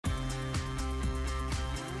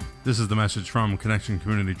This is the message from Connection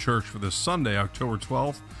Community Church for this Sunday, October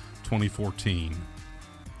 12th, 2014.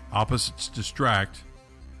 Opposites distract,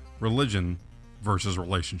 religion versus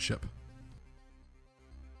relationship.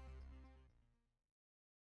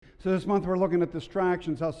 So this month we're looking at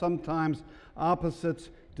distractions, how sometimes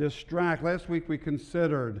opposites distract. Last week we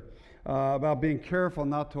considered about being careful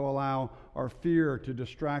not to allow our fear to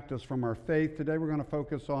distract us from our faith. Today we're going to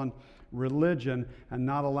focus on religion and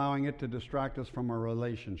not allowing it to distract us from our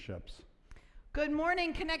relationships. Good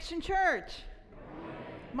morning, Connection Church.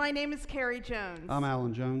 My name is Carrie Jones. I'm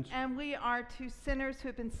Alan Jones. And we are two sinners who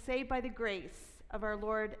have been saved by the grace of our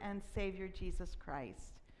Lord and Savior Jesus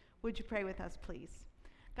Christ. Would you pray with us, please?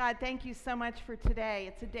 God, thank you so much for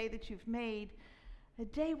today. It's a day that you've made, a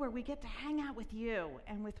day where we get to hang out with you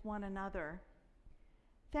and with one another.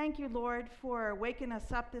 Thank you, Lord, for waking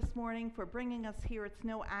us up this morning, for bringing us here. It's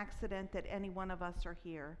no accident that any one of us are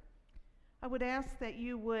here. I would ask that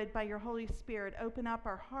you would, by your Holy Spirit, open up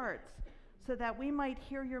our hearts so that we might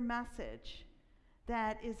hear your message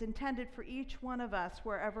that is intended for each one of us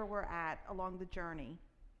wherever we're at along the journey.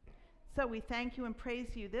 So we thank you and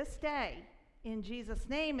praise you this day in Jesus'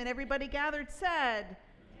 name. And everybody gathered said,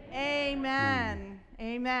 Amen.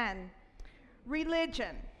 Amen.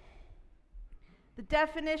 Religion. The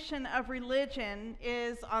definition of religion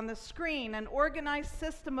is on the screen: an organized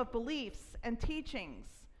system of beliefs and teachings,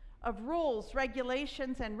 of rules,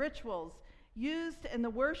 regulations, and rituals used in the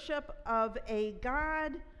worship of a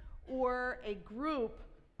god or a group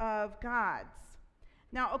of gods.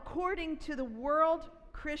 Now, according to the World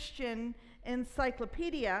Christian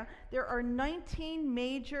Encyclopedia, there are 19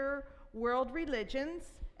 major world religions,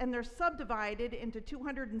 and they're subdivided into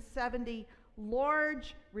 270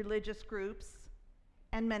 large religious groups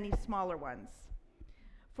and many smaller ones.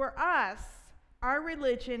 For us, our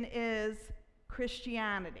religion is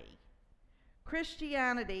Christianity.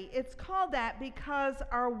 Christianity, it's called that because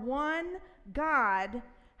our one God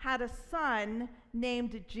had a son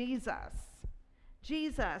named Jesus.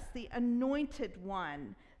 Jesus, the anointed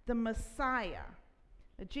one, the Messiah.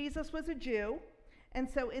 Now, Jesus was a Jew, and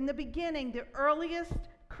so in the beginning, the earliest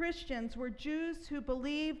Christians were Jews who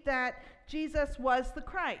believed that Jesus was the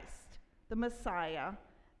Christ, the Messiah,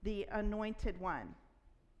 the anointed one.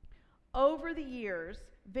 Over the years,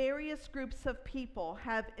 various groups of people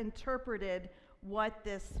have interpreted what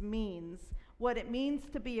this means, what it means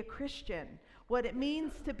to be a Christian, what it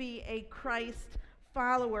means to be a Christ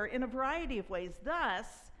follower in a variety of ways.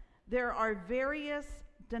 Thus, there are various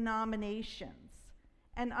denominations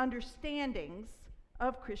and understandings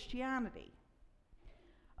of Christianity.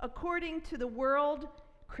 According to the World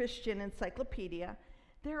Christian Encyclopedia,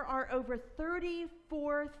 there are over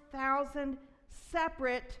 34,000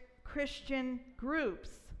 separate Christian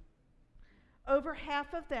groups. Over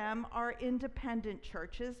half of them are independent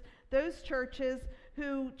churches, those churches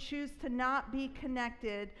who choose to not be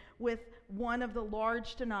connected with one of the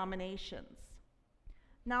large denominations.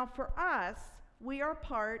 Now, for us, we are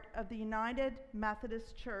part of the United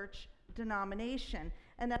Methodist Church denomination,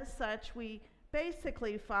 and as such, we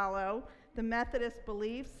basically follow the Methodist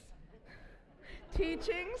beliefs,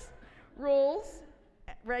 teachings, rules,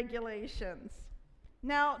 regulations.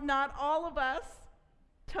 Now, not all of us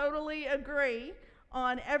totally agree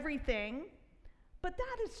on everything, but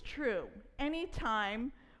that is true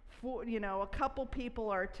anytime a couple people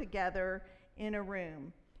are together in a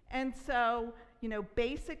room. And so,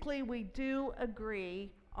 basically we do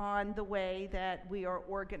agree on the way that we are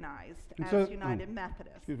organized as United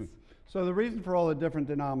Methodists. Excuse me. So the reason for all the different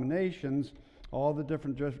denominations, all the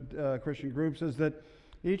different Christian groups, is that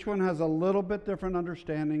each one has a little bit different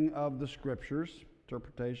understanding of the scriptures,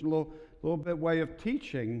 interpretation, a little bit way of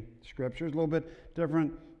teaching scriptures, a little bit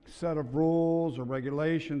different set of rules or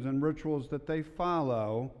regulations and rituals that they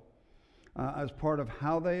follow as part of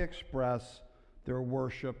how they express their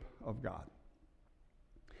worship of God.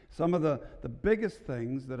 Some of the biggest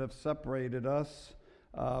things that have separated us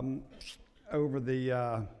over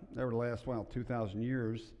the last 2,000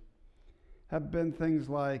 years have been things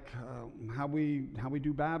like how we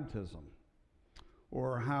do baptism,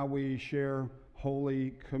 or how we share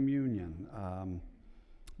Holy Communion,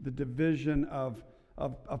 the division of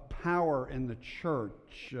power in the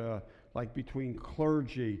church, like between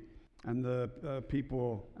clergy and the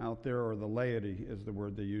people out there, or the laity is the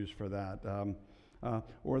word they use for that,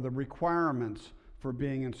 or the requirements for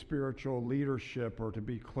being in spiritual leadership or to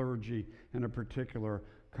be clergy in a particular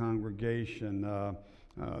congregation.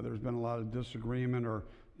 There's been a lot of disagreement or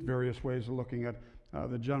various ways of looking at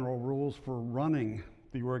the general rules for running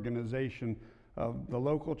the organization of the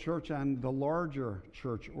local church and the larger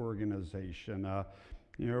church organization.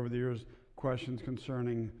 Over the years, questions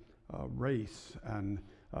concerning race and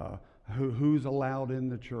who's allowed in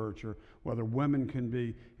the church, or whether women can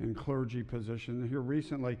be in clergy positions. Here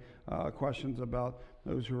recently, questions about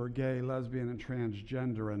those who are gay, lesbian, and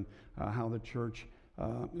transgender, and how the church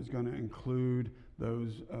is going to include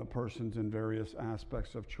those persons in various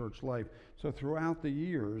aspects of church life. So throughout the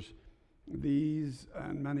years, these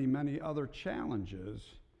and many, many other challenges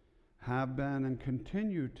have been and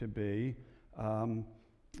continue to be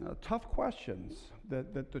tough questions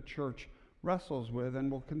that the church wrestles with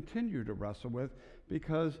and will continue to wrestle with,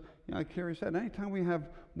 because, like Carrie said, anytime we have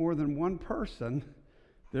more than one person,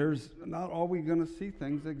 there's not always going to see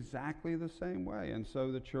things exactly the same way. And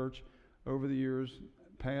so the church, over the years,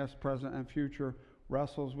 past, present, and future,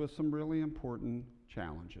 wrestles with some really important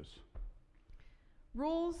challenges.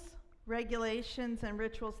 Rules, regulations, and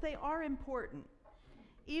rituals, they are important.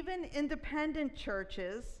 Even independent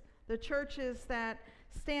churches, the churches that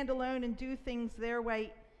stand alone and do things their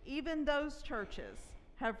way, even those churches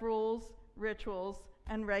have rules, rituals,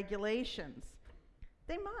 and regulations.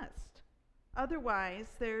 They must. Otherwise,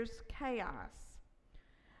 there's chaos.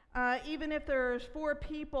 Even if there's 4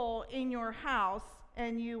 people in your house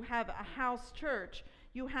and you have a house church,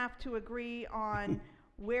 you have to agree on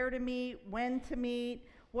where to meet, when to meet,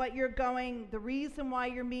 what you're going, the reason why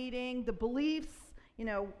you're meeting, the beliefs,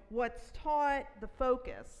 what's taught, the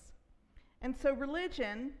focus. And so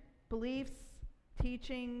religion, beliefs,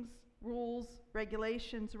 teachings, rules,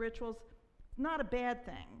 regulations, rituals, not a bad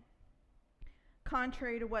thing,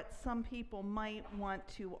 contrary to what some people might want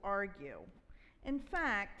to argue. In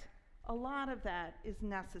fact, a lot of that is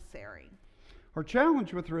necessary. Our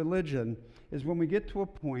challenge with religion is when we get to a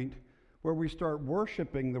point where we start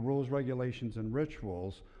worshiping the rules, regulations, and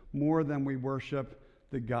rituals more than we worship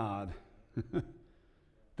the God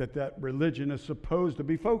that religion is supposed to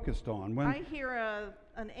be focused on. I hear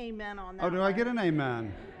an amen on that. Oh, do I get an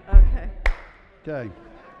amen? Okay.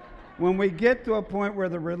 When we get to a point where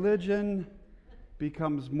the religion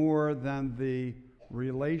becomes more than the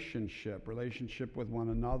relationship with one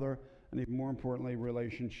another, and even more importantly,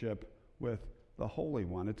 relationship with the Holy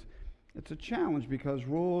One. It's a challenge because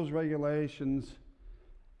rules, regulations,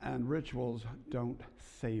 and rituals don't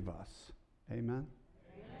save us. Amen?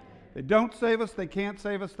 They don't save us, they can't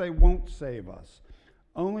save us, they won't save us.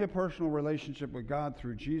 Only a personal relationship with God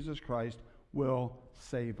through Jesus Christ will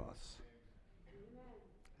save us.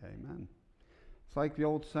 Amen. It's like the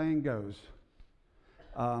old saying goes,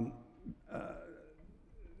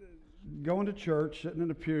 going to church, sitting in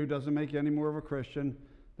a pew doesn't make you any more of a Christian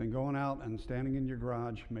than going out and standing in your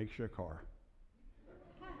garage makes you a car.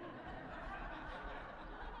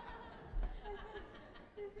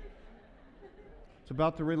 It's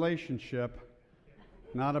about the relationship,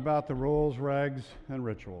 not about the rules, regs, and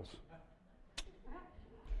rituals.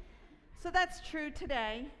 So that's true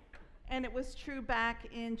today, and it was true back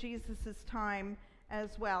in Jesus' time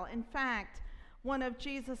as well. In fact, one of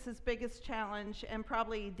Jesus' biggest challenge, and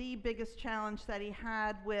probably the biggest challenge that he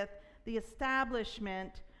had with the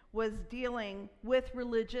establishment, was dealing with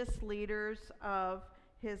religious leaders of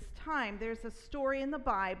his time. There's a story in the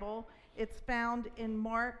Bible. It's found in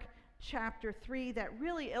Mark chapter 3 that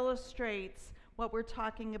really illustrates what we're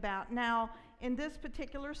talking about. Now, in this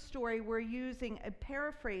particular story, we're using a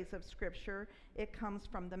paraphrase of Scripture. It comes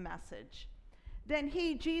from the Message. Then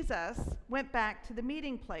he, Jesus, went back to the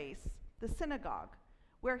meeting place, the synagogue,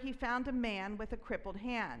 where he found a man with a crippled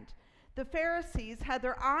hand. The Pharisees had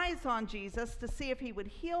their eyes on Jesus to see if he would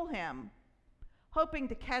heal him, hoping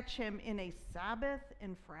to catch him in a Sabbath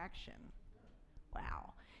infraction.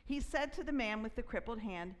 Wow. He said to the man with the crippled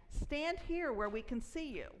hand, "Stand here where we can see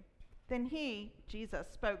you." Then he, Jesus,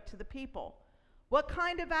 spoke to the people. "What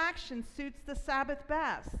kind of action suits the Sabbath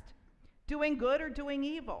best? Doing good or doing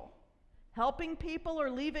evil? Helping people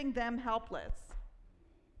or leaving them helpless?"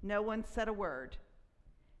 No one said a word.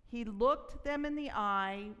 He looked them in the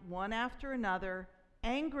eye, one after another,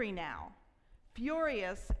 angry now,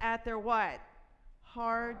 furious at their what?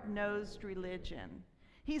 Hard-nosed religion.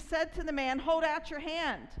 He said to the man, "Hold out your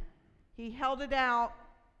hand." He held it out.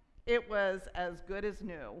 It was as good as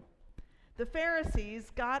new. The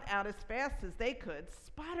Pharisees got out as fast as they could,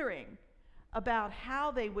 sputtering about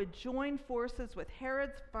how they would join forces with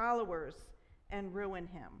Herod's followers and ruin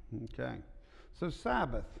him. Okay. So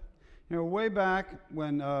Sabbath. Way back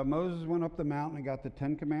when Moses went up the mountain and got the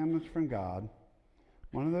 10 Commandments from God,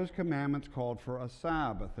 one of those commandments called for a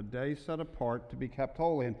Sabbath, a day set apart to be kept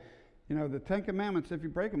holy. And the 10 Commandments, if you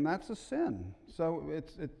break them, that's a sin. So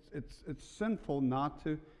it's sinful not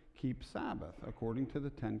to keep Sabbath according to the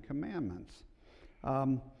 10 Commandments.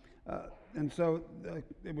 And so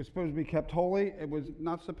it was supposed to be kept holy. It was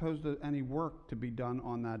not supposed to any work to be done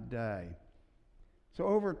on that day. So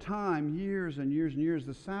over time, years and years and years,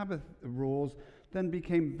 the Sabbath rules then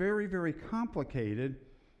became very, very complicated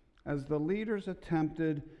as the leaders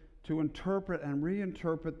attempted to interpret and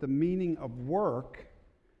reinterpret the meaning of work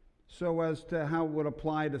so as to how it would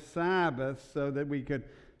apply to Sabbath, so that we could,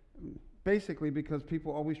 basically because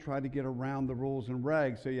people always try to get around the rules and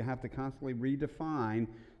regs, so you have to constantly redefine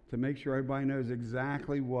to make sure everybody knows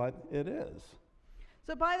exactly what it is.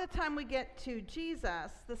 So by the time we get to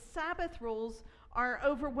Jesus, the Sabbath rules are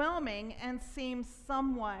overwhelming and seem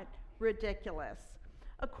somewhat ridiculous.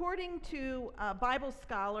 According to Bible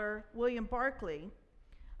scholar William Barclay,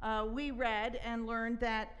 we read and learned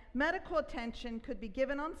that medical attention could be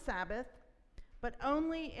given on Sabbath, but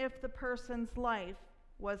only if the person's life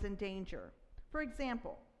was in danger. For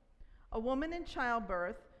example, a woman in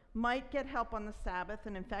childbirth might get help on the Sabbath.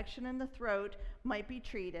 An infection in the throat might be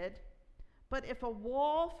treated. But if a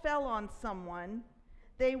wall fell on someone,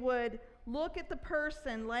 they would look at the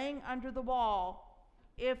person laying under the wall.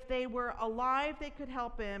 If they were alive, they could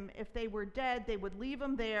help him. If they were dead, they would leave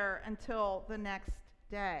him there until the next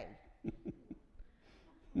day.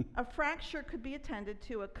 A fracture could be attended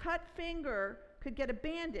to. A cut finger could get a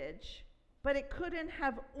bandage, but it couldn't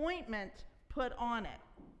have ointment put on it.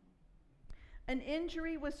 An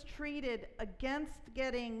injury was treated against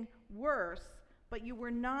getting worse, but you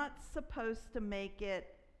were not supposed to make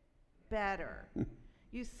it better.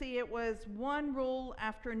 You see, it was one rule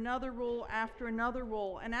after another rule after another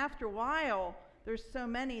rule, and after a while, there's so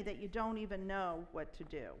many that you don't even know what to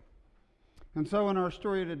do. And so in our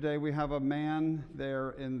story today, we have a man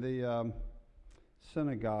there in the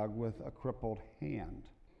synagogue with a crippled hand.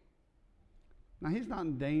 Now, he's not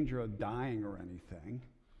in danger of dying or anything,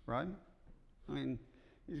 right? I mean,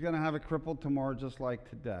 he's going to have it crippled tomorrow just like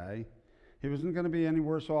today. He wasn't going to be any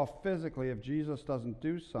worse off physically if Jesus doesn't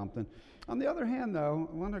do something. On the other hand, though,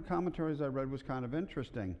 one of the commentaries I read was kind of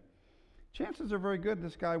interesting. Chances are very good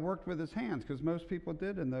this guy worked with his hands, because most people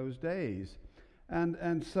did in those days.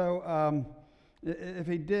 And so if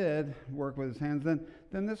he did work with his hands,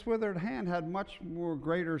 then this withered hand had much more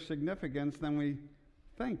greater significance than we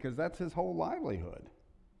think, because that's his whole livelihood,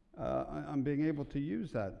 on being able to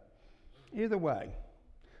use that. Either way,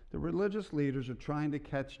 the religious leaders are trying to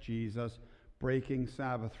catch Jesus breaking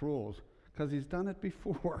Sabbath rules, because he's done it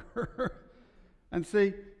before. And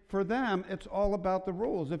see, for them, it's all about the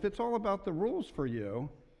rules. If it's all about the rules for you,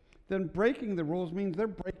 then breaking the rules means they're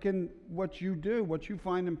breaking what you do, what you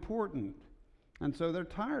find important. And so they're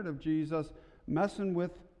tired of Jesus messing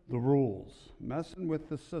with the rules, messing with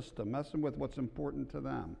the system, messing with what's important to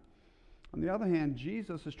them. On the other hand,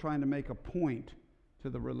 Jesus is trying to make a point to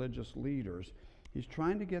the religious leaders. He's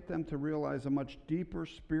trying to get them to realize a much deeper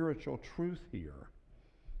spiritual truth here.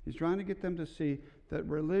 He's trying to get them to see that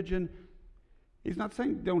religion, he's not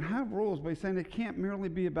saying don't have rules, but he's saying it can't merely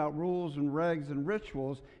be about rules and regs and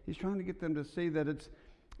rituals. He's trying to get them to see that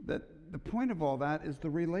that the point of all that is the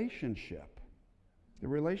relationship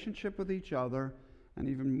with each other, and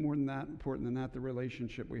even more than that, important than that, the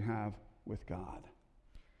relationship we have with God.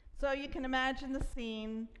 So you can imagine the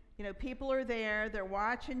scene. People are there, they're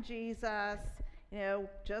watching Jesus,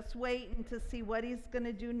 just waiting to see what he's going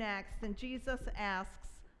to do next. And Jesus asks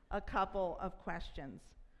a couple of questions.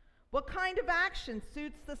 What kind of action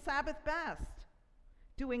suits the Sabbath best?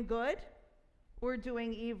 Doing good or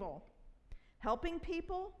doing evil? Helping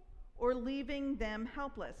people or leaving them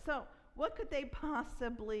helpless? So what could they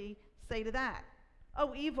possibly say to that?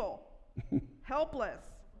 Oh, evil. Helpless.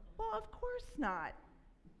 Well, of course not.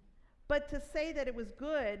 But to say that it was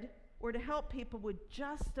good or to help people would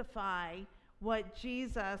justify what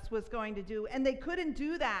Jesus was going to do. And they couldn't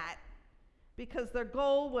do that because their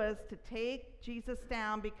goal was to take Jesus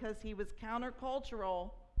down, because he was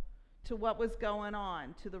countercultural to what was going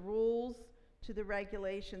on, to the rules, to the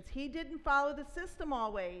regulations. He didn't follow the system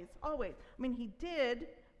always. I mean, he did,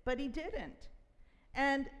 but he didn't.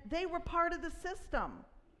 And they were part of the system.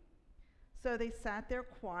 So they sat there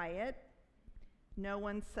quiet. No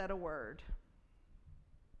one said a word.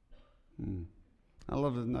 I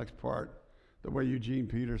love this next part, the way Eugene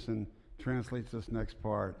Peterson translates this next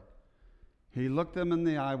part. He looked them in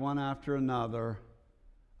the eye one after another,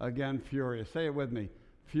 again furious. Say it with me.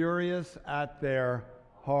 Furious at their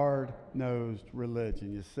hard-nosed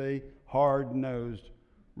religion. You see? Hard-nosed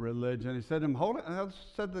religion. He said to him,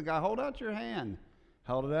 said to the guy, hold out your hand.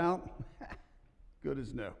 Held it out. Good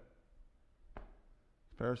as new.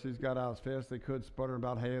 Pharisees got out as fast as they could, sputtering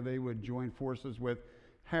about how they would join forces with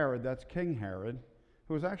Herod. That's King Herod,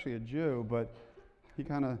 who was actually a Jew, but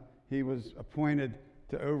he was appointed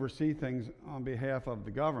to oversee things on behalf of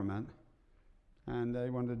the government, and they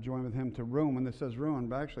wanted to join with him to ruin. When this says ruin,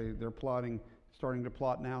 but actually they're starting to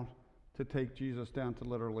plot now to take Jesus down, to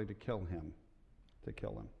literally to kill him.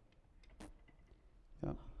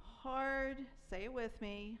 Yep. Hard, say it with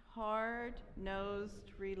me,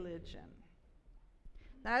 hard-nosed religion.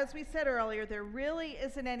 Now, as we said earlier, there really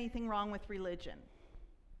isn't anything wrong with religion.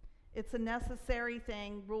 It's a necessary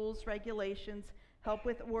thing. Rules, regulations help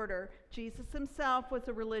with order. Jesus himself was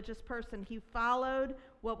a religious person. He followed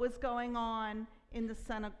what was going on in the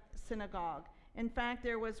synagogue. In fact,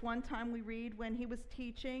 there was one time we read when he was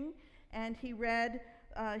teaching, and he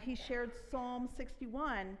shared Psalm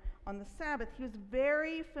 61 on the Sabbath. He was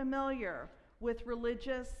very familiar with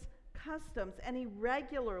religious customs, and he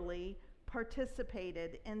regularly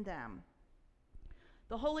participated in them.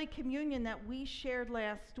 The Holy Communion that we shared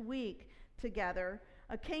last week together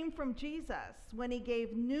came from Jesus when he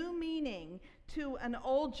gave new meaning to an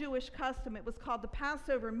old Jewish custom. It was called the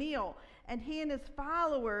Passover meal, and he and his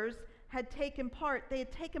followers had taken part. They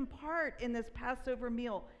had taken part in this Passover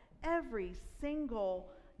meal every single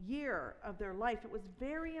year of their life. It was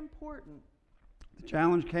very important. The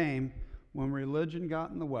challenge came when religion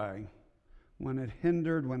got in the way, when it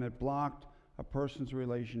hindered, when it blocked a person's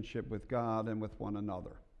relationship with God and with one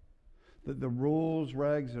another. The rules,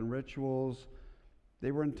 regs, and rituals,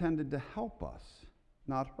 they were intended to help us,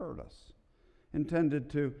 not hurt us. Intended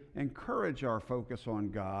to encourage our focus on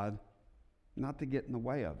God, not to get in the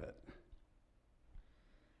way of it.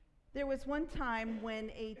 There was one time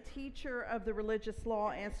when a teacher of the religious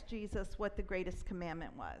law asked Jesus what the greatest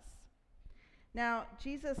commandment was. Now,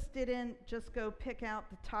 Jesus didn't just go pick out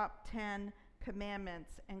the top 10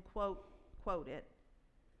 commandments and quote it.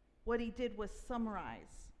 What he did was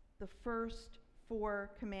summarize the first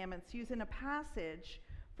 4 commandments using a passage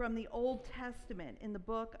from the Old Testament in the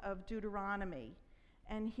book of Deuteronomy.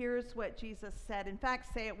 And here's what Jesus said. In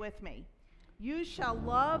fact, say it with me. You shall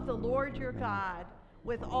love the Lord your God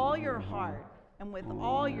with all your heart, and with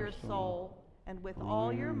all your soul, and with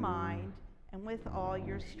all your mind, and with all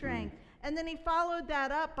your strength. And then he followed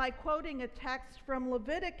that up by quoting a text from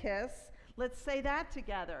Leviticus. Let's say that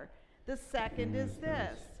together. The second is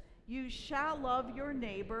this: you shall love your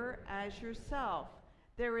neighbor as yourself.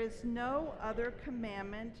 There is no other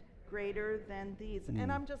commandment greater than these.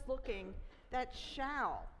 And I'm just looking, that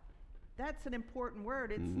shall, that's an important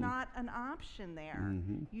word. It's not an option there.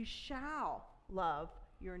 You shall love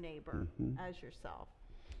your neighbor as yourself.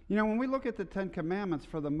 You know, when we look at the 10 Commandments,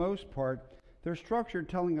 for the most part, they're structured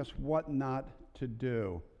telling us what not to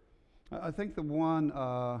do. I think the one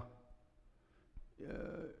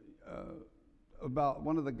about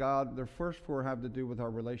one of their first 4 have to do with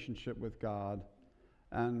our relationship with God.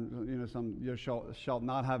 And, you shall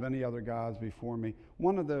not have any other gods before me.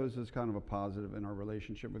 One of those is kind of a positive in our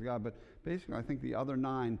relationship with God. But basically, I think the other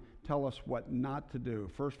 9 tell us what not to do.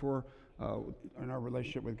 First 4 in our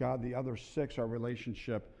relationship with God. The other 6, our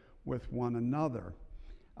relationship with one another.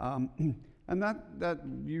 And that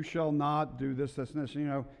you shall not do this, and this.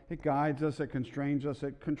 It guides us, it constrains us,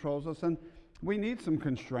 it controls us. And we need some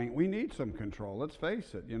constraint. We need some control. Let's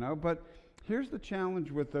face it, But here's the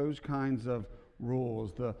challenge with those kinds of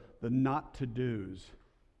rules, the not to do's.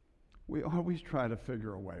 We always try to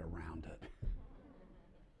figure a way around it.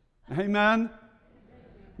 Amen?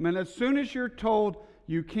 I mean, as soon as you're told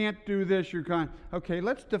you can't do this, you're going, okay,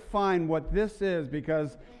 let's define what this is,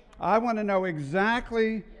 because I want to know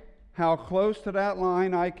exactly how close to that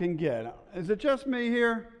line I can get. Is it just me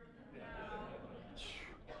here? No.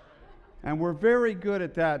 And we're very good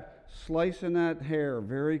at that, slicing that hair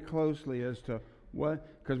very closely as to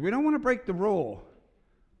what, because we don't want to break the rule,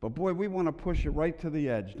 but boy, we want to push it right to the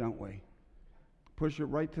edge, don't we? Push it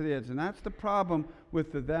right to the edge. And that's the problem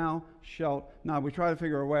with the thou shalt not. We try to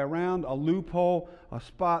figure a way around, a loophole, a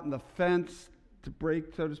spot in the fence to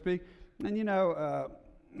break, so to speak.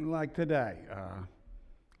 And like today,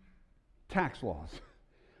 tax laws.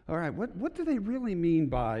 All right, what do they really mean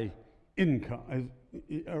by income?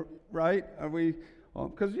 Right? Are we?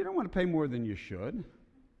 Because you don't want to pay more than you should.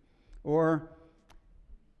 Or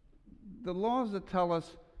the laws that tell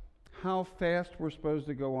us how fast we're supposed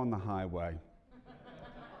to go on the highway.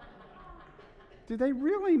 Do they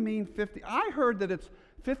really mean 50? I heard that it's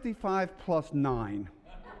 55 plus 9.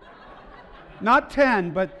 Not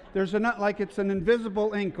 10, but there's it's an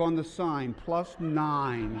invisible ink on the sign, plus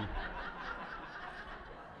 9.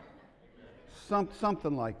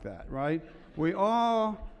 Something like that, right? We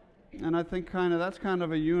all, and I think that's kind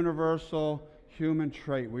of a universal human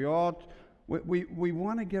trait. We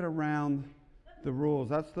want to get around the rules.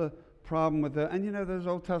 That's the problem with it. And those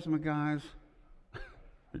Old Testament guys,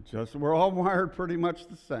 We're all wired pretty much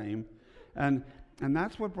the same. And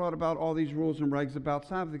that's what brought about all these rules and regs about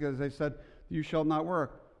Sabbath, because they said, you shall not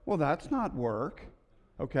work. Well, that's not work.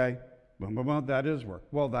 Okay, boom, boom, boom, that is work.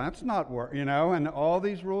 Well, that's not work, and all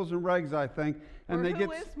these rules and regs, I think. And or they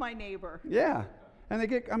who is my neighbor? Yeah.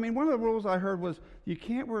 And one of the rules I heard was you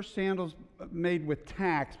can't wear sandals made with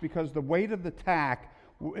tacks because the weight of the tack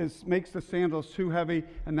makes the sandals too heavy,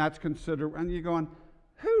 and that's considered, and you're going,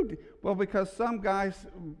 well, because some guys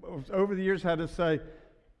over the years had to say,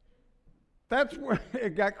 that's where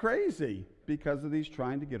it got crazy because of these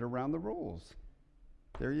trying to get around the rules.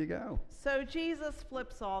 There you go. So Jesus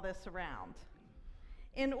flips all this around.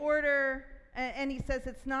 And he says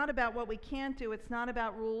it's not about what we can't do. It's not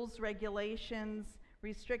about rules, regulations,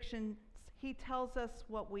 restrictions. He tells us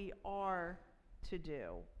what we are to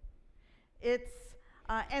do.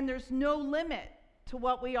 And there's no limit to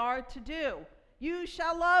what we are to do. You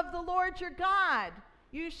shall love the Lord your God.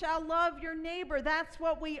 You shall love your neighbor. That's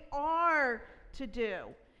what we are to do.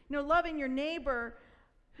 Loving your neighbor,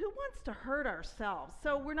 who wants to hurt ourselves?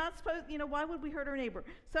 So we're not supposed, why would we hurt our neighbor?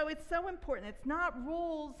 So it's so important. It's not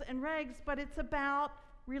rules and regs, but it's about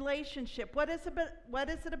relationship. What is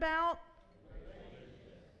it about?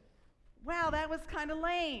 Wow, that was kind of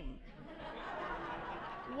lame.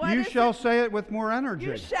 You shall say it with more energy.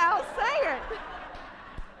 You shall say it.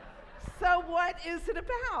 So what is it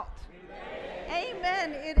about?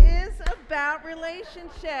 Amen. It is about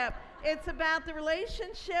relationship. It's about the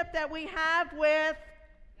relationship that we have with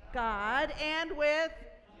God and with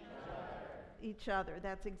each other.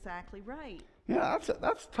 That's exactly right. Yeah,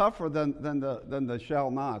 that's tougher than the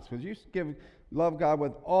shall nots, because you love God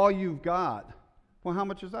with all you've got. Well, how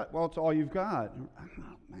much is that? Well, it's all you've got.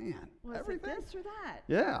 Oh, man. Well, everything. Is it this or that?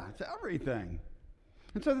 Yeah, it's everything.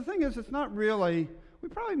 And so the thing is, it's not really, we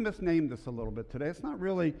probably misnamed this a little bit today. It's not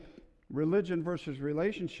really religion versus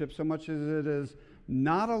relationship so much as it is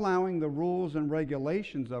not allowing the rules and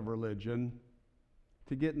regulations of religion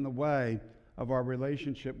to get in the way of our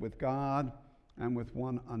relationship with God and with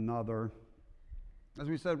one another. As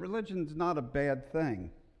we said, religion's not a bad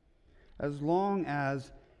thing, as long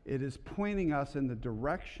as it is pointing us in the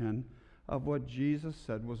direction of what Jesus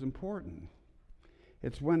said was important.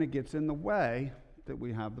 It's when it gets in the way that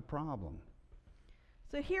we have the problem.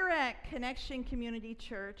 So here at Connection Community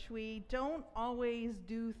Church, we don't always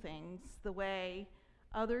do things the way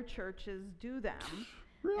other churches do them.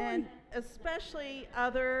 Really? And especially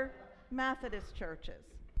other Methodist churches.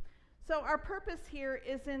 So our purpose here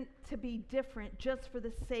isn't to be different just for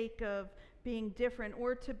the sake of being different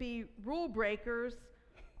or to be rule breakers,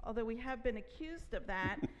 although we have been accused of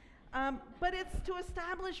that. But it's to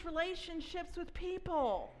establish relationships with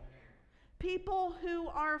people who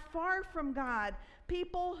are far from God,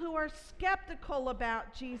 people who are skeptical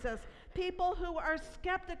about Jesus, people who are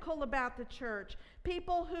skeptical about the church,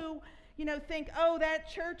 people who, think, oh, that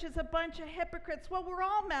church is a bunch of hypocrites. Well, we're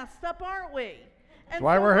all messed up, aren't we? That's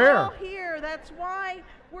why we're here. All here. That's why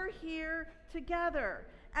we're here together.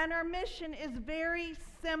 And our mission is very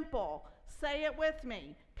simple. Say it with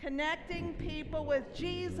me. Connecting people with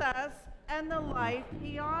Jesus and the life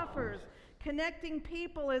he offers. Connecting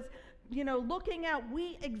people is, looking at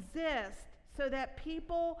we exist so that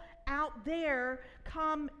people out there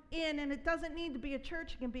come in, and it doesn't need to be a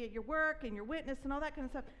church. It can be at your work and your witness and all that kind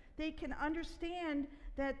of stuff. They can understand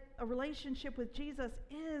that a relationship with Jesus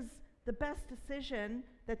is the best decision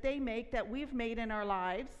that they make, that we've made in our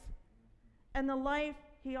lives. And the life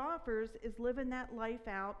he offers is living that life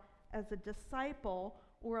out as a disciple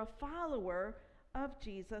or a follower of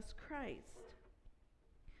Jesus Christ.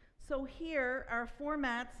 So here, our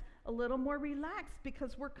format's a little more relaxed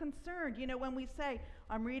because we're concerned. When we say,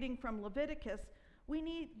 I'm reading from Leviticus,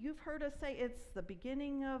 you've heard us say it's the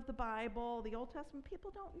beginning of the Bible, the Old Testament.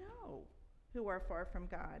 People don't know who are far from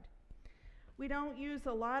God. We don't use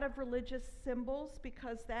a lot of religious symbols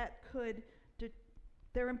because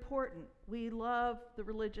they're important. We love the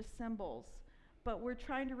religious symbols, but we're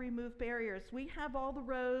trying to remove barriers. We have all the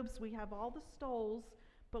robes, we have all the stoles,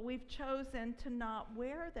 but we've chosen to not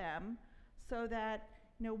wear them so that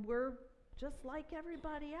we're just like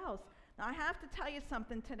everybody else. Now, I have to tell you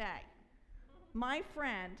something today. My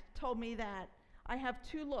friend told me that I have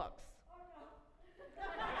two looks.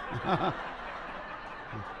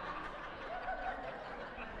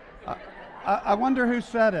 I wonder who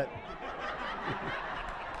said it.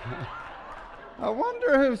 I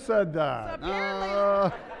wonder who said that. So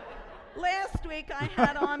apparently, last week I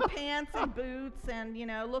had on pants and boots and,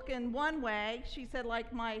 looking one way. She said,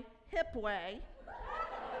 like my hip way.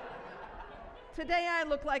 Today I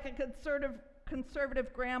look like a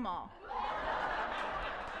conservative grandma.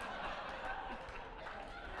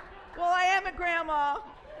 Well, I am a grandma.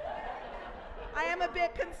 I am a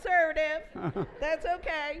bit conservative. That's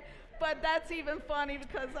okay. But that's even funny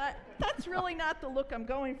because that's really not the look I'm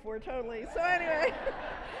going for totally. So anyway,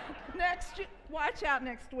 watch out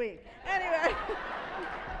next week. Anyway.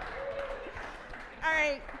 All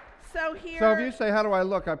right. So here. So if you say, how do I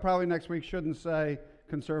look? I probably next week shouldn't say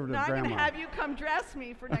conservative grandma. I'm going to have you come dress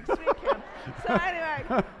me for next week, Kim. So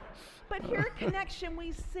anyway. But here at Connection,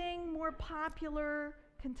 we sing more popular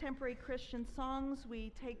contemporary Christian songs.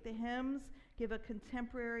 We take the hymns, give a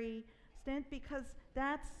contemporary stint because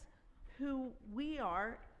that's who we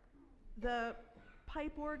are. The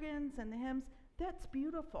pipe organs and the hymns, that's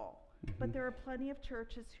beautiful. Mm-hmm. But there are plenty of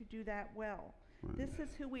churches who do that well. Right. This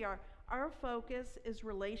is who we are. Our focus is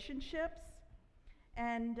relationships,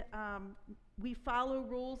 and we follow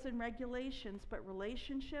rules and regulations, but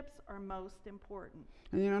relationships are most important.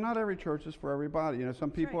 And not every church is for everybody.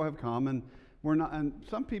 Some people have come and we're not, and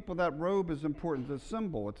some people that robe is important. The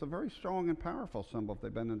symbol, it's a very strong and powerful symbol if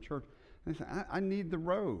they've been in church. They say, I need the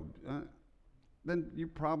robe. Then you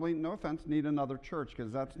probably, no offense, need another church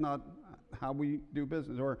because that's not how we do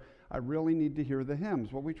business. Or I really need to hear the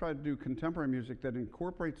hymns. Well, we try to do contemporary music that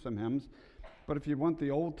incorporates some hymns, but if you want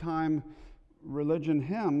the old-time religion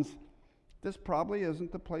hymns, this probably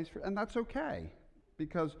isn't the place for, and that's okay,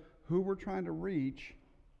 because who we're trying to reach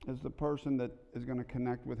is the person that is going to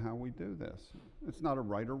connect with how we do this. It's not a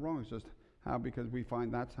right or wrong, it's just how, because we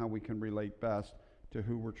find that's how we can relate best to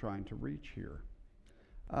who we're trying to reach here.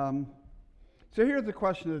 So here's the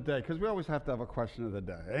question of the day, because we always have to have a question of the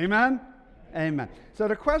day. Amen? Amen. So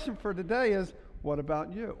the question for today is, what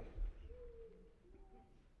about you?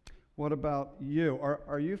 What about you?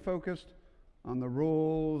 Are you focused on the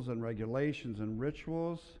rules and regulations and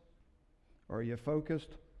rituals? Or are you focused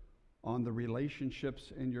on the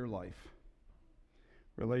relationships in your life?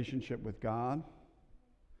 Relationship with God,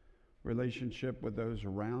 relationship with those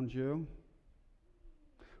around you.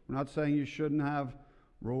 We're not saying you shouldn't have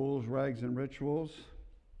rules, regs, and rituals,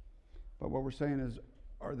 but what we're saying is,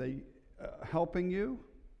 are they helping you,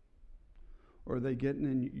 or are they getting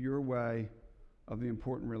in your way of the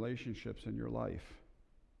important relationships in your life?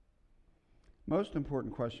 Most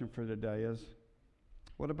important question for today is,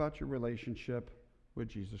 what about your relationship with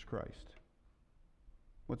Jesus Christ?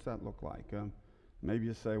 What's that look like? Maybe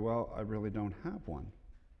you say, well, I really don't have one.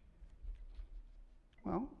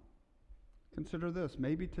 Well, consider this.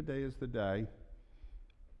 Maybe today is the day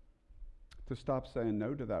to stop saying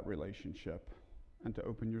no to that relationship and to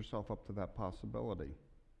open yourself up to that possibility.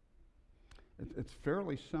 It's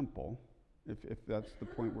fairly simple, if that's the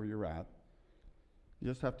point where you're at. You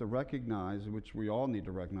just have to recognize, which we all need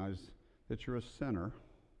to recognize, that you're a sinner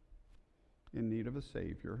in need of a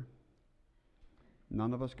Savior.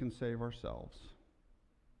 None of us can save ourselves.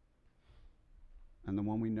 And the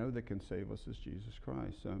one we know that can save us is Jesus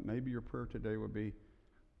Christ. So maybe your prayer today would be,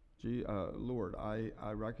 Lord,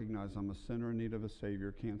 I recognize I'm a sinner in need of a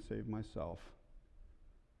Savior, can't save myself.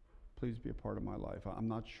 Please be a part of my life. I'm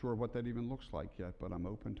not sure what that even looks like yet, but I'm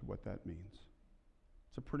open to what that means.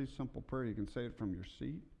 It's a pretty simple prayer. You can say it from your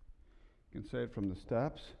seat. You can say it from the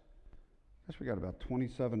steps. I guess we got about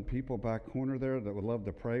 27 people back corner there that would love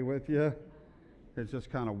to pray with you. It's just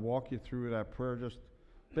kind of walk you through that prayer. Just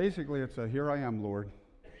basically, it's a, here I am, Lord.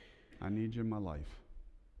 I need you in my life.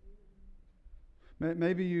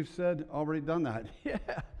 Maybe you've already done that. Yeah.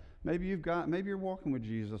 Maybe you're walking with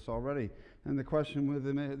Jesus already. And the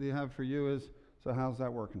question they have for you is, so how's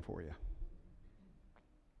that working for you?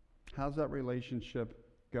 How's that relationship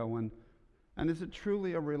going? And is it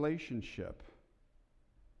truly a relationship?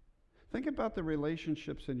 Think about the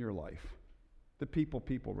relationships in your life, the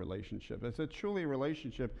people-people relationship. Is it truly a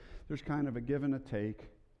relationship? There's kind of a give and a take.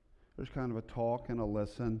 There's kind of a talk and a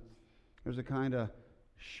listen. There's a kind of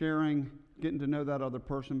sharing, getting to know that other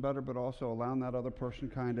person better, but also allowing that other person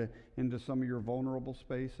kind of into some of your vulnerable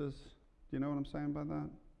spaces. Do you know what I'm saying by that?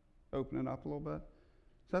 Open it up a little bit.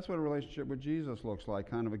 So that's what a relationship with Jesus looks like,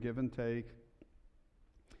 kind of a give and take,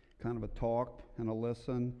 kind of a talk and a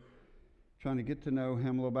listen, trying to get to know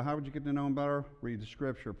him a little bit. How would you get to know him better? Read the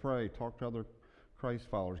scripture, pray, talk to other Christ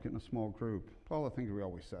followers, get in a small group. All the things we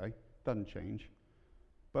always say. Doesn't change.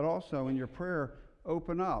 But also in your prayer,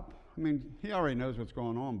 open up. I mean, he already knows what's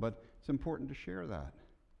going on, but it's important to share that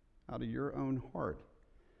out of your own heart.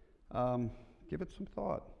 Give it some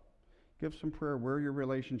thought. Give some prayer where your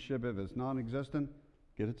relationship, if it's non-existent,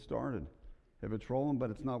 get it started. If it's rolling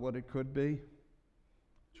but it's not what it could be,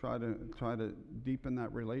 try to deepen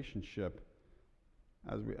that relationship,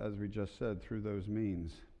 as we just said, through those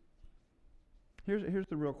means. Here's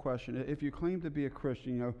the real question. If you claim to be a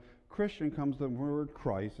Christian, Christian comes the word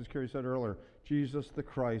Christ, as Carrie said earlier, Jesus the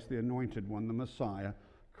Christ, the anointed one, the Messiah.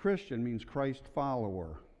 Christian means Christ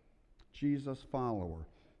follower, Jesus follower.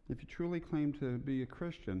 If you truly claim to be a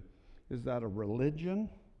Christian, is that a religion,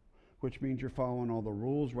 which means you're following all the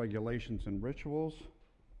rules, regulations, and rituals?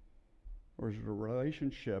 Or is it a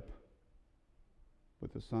relationship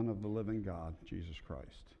with the Son of the living God, Jesus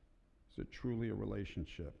Christ? Is it truly a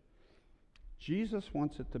relationship? Jesus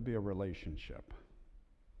wants it to be a relationship.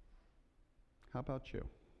 How about you?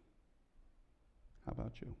 How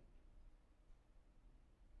about you?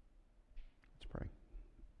 Let's pray.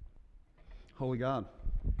 Holy God.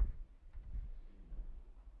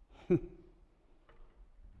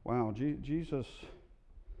 Wow, Jesus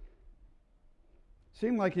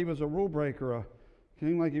seemed like he was a rule breaker,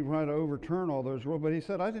 seemed like he tried to overturn all those rules, but he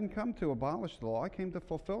said, I didn't come to abolish the law, I came to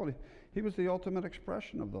fulfill it. He was the ultimate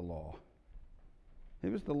expression of the law. He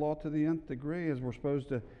was the law to the nth degree, as we're supposed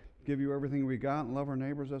to give you everything we got and love our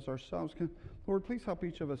neighbors as ourselves. Lord, please help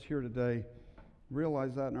each of us here today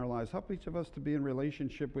realize that in our lives. Help each of us to be in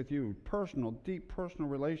relationship with you, personal, deep personal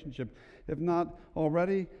relationship. If not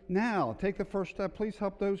already, now. Take the first step. Please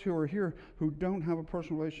help those who are here who don't have a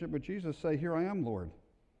personal relationship with Jesus say, here I am, Lord.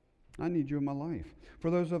 I need you in my life.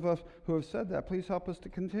 For those of us who have said that, please help us to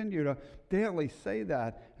continue to daily say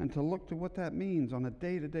that and to look to what that means on a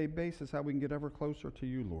day-to-day basis, how we can get ever closer to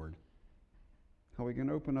you, Lord. How we can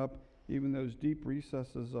open up even those deep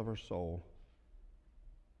recesses of our soul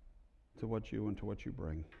to what you and to what you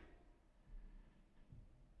bring.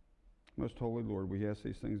 Most holy Lord, we ask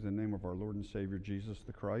these things in the name of our Lord and Savior, Jesus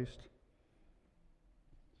the Christ.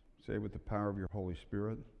 Say with the power of your Holy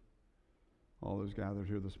Spirit. All those gathered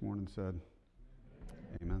here this morning said,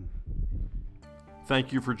 Amen.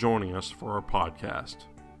 Thank you for joining us for our podcast.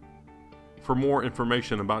 For more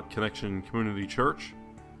information about Connection Community Church,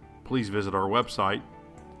 please visit our website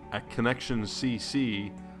at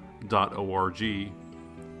connectioncc.org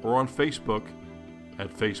or on Facebook at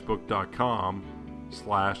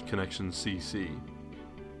facebook.com/connectioncc.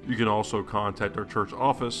 You can also contact our church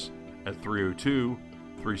office at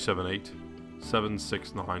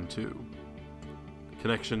 302-378-7692.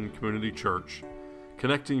 Connection Community Church,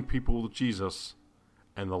 connecting people with Jesus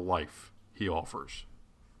and the life he offers.